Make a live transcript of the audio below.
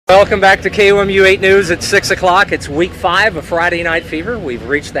Welcome back to KOMU 8 News at 6 o'clock. It's week 5 of Friday Night Fever. We've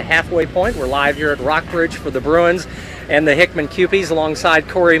reached the halfway point. We're live here at Rockbridge for the Bruins and the Hickman Cupies alongside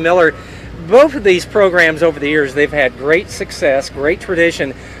Corey Miller. Both of these programs over the years, they've had great success, great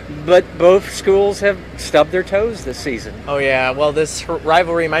tradition, but both schools have stubbed their toes this season. Oh yeah, well this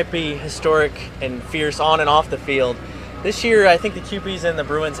rivalry might be historic and fierce on and off the field. This year I think the Cupies and the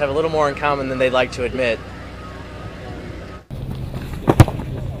Bruins have a little more in common than they'd like to admit.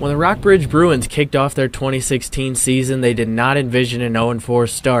 When the Rockbridge Bruins kicked off their 2016 season, they did not envision an 0-4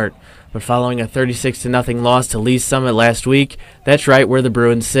 start. But following a 36-0 loss to Lee Summit last week, that's right where the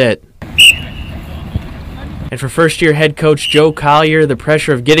Bruins sit. And for first-year head coach Joe Collier, the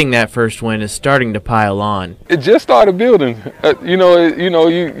pressure of getting that first win is starting to pile on. It just started building.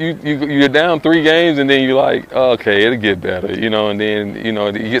 You're down 3 games, and then you're like, okay, it'll get better. And then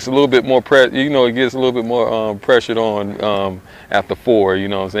it gets a little bit more pressured on after 4. You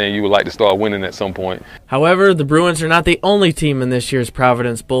know what I'm saying? You would like to start winning at some point. However, the Bruins are not the only team in this year's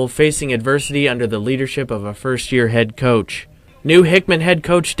Providence Bowl facing adversity under the leadership of a first-year head coach. New Hickman head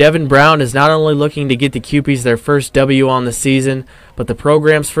coach Devin Brown is not only looking to get the Cupies their first W on the season, but the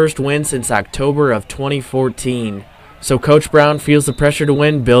program's first win since October of 2014. So Coach Brown feels the pressure to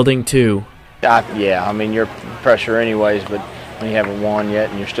win building too. Yeah, I mean, you're pressure anyways, but when you haven't won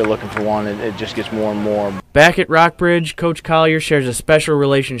yet and you're still looking for one, it just gets more and more. Back at Rockbridge, Coach Collier shares a special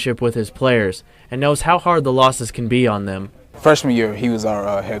relationship with his players and knows how hard the losses can be on them. Freshman year, he was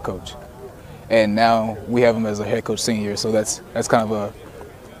our head coach. And now we have him as a head coach senior, so that's kind of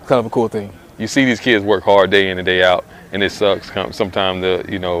a cool thing. You see these kids work hard day in and day out, and it sucks sometimes that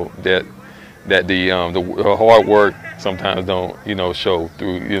the hard work sometimes don't show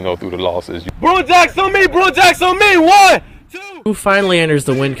through the losses. Bruin Jacks on me, Bruin Jacks on me. 1, 2. Who finally enters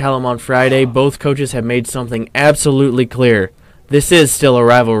the win column on Friday? Both coaches have made something absolutely clear. This is still a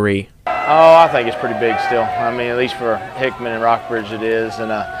rivalry. Oh, I think it's pretty big still. I mean, at least for Hickman and Rockbridge it is, and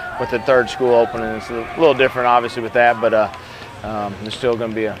with the third school opening, it's a little different obviously with that, but it's still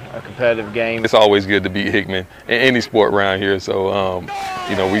going to be a competitive game. It's always good to beat Hickman in any sport around here, so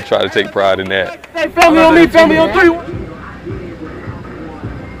we try to take pride in that. Hey, family on me, family on 3.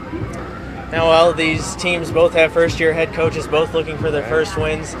 Now, while these teams both have first-year head coaches, both looking for their first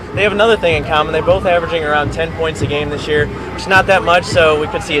wins, they have another thing in common. They're both averaging around 10 points a game this year, which is not that much, so we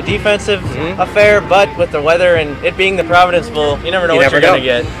could see a defensive affair, but with the weather and it being the Providence Bowl, you never know what you're going to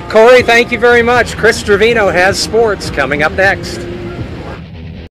get. Corey, thank you very much. Chris Stravino has sports coming up next.